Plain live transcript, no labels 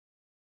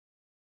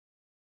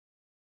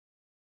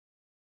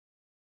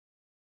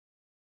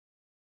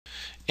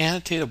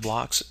Annotative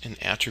blocks and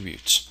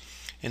attributes.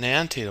 An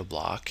annotative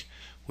block,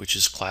 which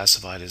is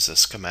classified as a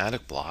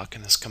schematic block,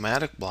 and a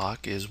schematic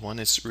block is when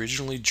it's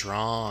originally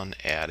drawn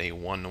at a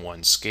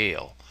 1:1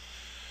 scale.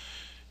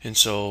 And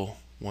so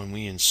when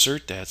we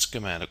insert that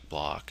schematic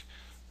block,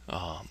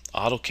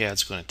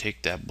 AutoCAD's going to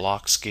take that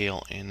block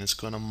scale and it's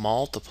going to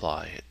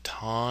multiply it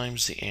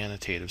times the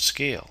annotative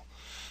scale.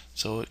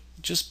 So it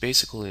just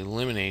basically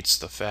eliminates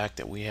the fact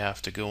that we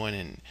have to go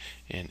in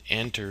and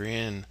enter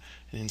in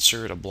and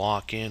insert a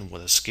block in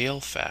with a scale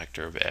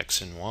factor of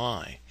X and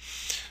Y.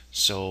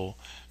 So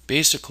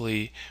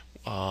basically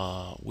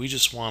we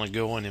just want to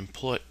go in and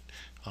put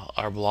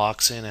our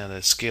blocks in at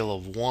a scale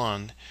of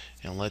 1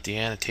 and let the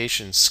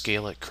annotation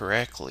scale it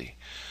correctly.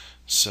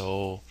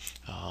 So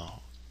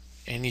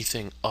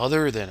anything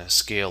other than a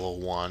scale of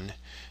 1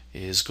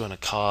 is going to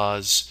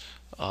cause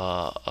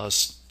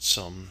us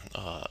some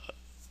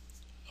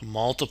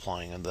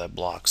multiplying of that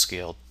block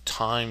scale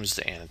times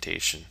the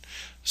annotation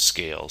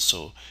scale.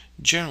 So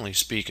generally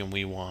speaking,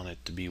 we want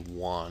it to be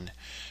 1,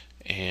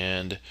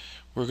 and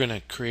we're going to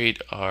create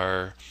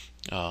our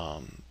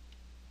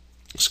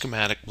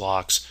schematic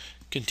blocks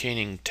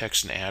containing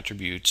text and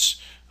attributes,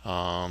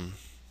 and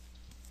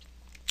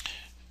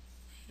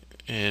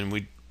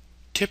we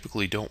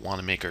typically don't want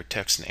to make our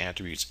text and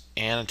attributes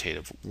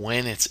annotative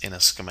when it's in a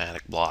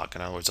schematic block.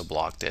 In other words, a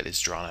block that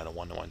is drawn at a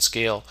 1:1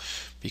 scale,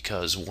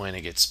 because when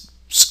it gets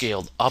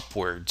scaled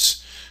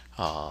upwards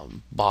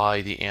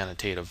by the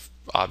annotative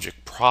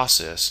object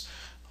process,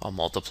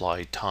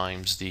 multiplied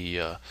times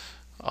the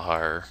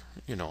our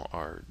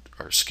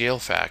scale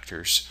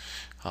factors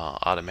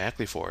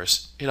automatically for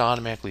us, it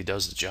automatically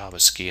does the job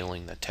of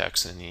scaling the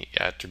text and the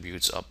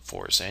attributes up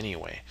for us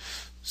anyway.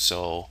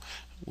 So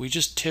we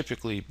just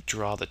typically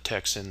draw the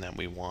text in that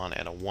we want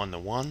at a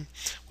 1:1.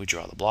 We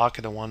draw the block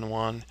at a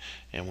 1:1,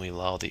 and we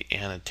allow the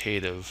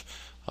annotative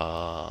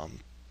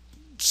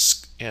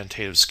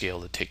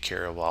scale to take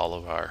care of all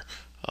of our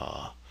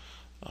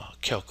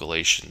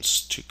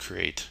calculations to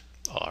create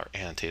our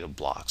annotative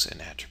blocks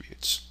and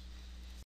attributes.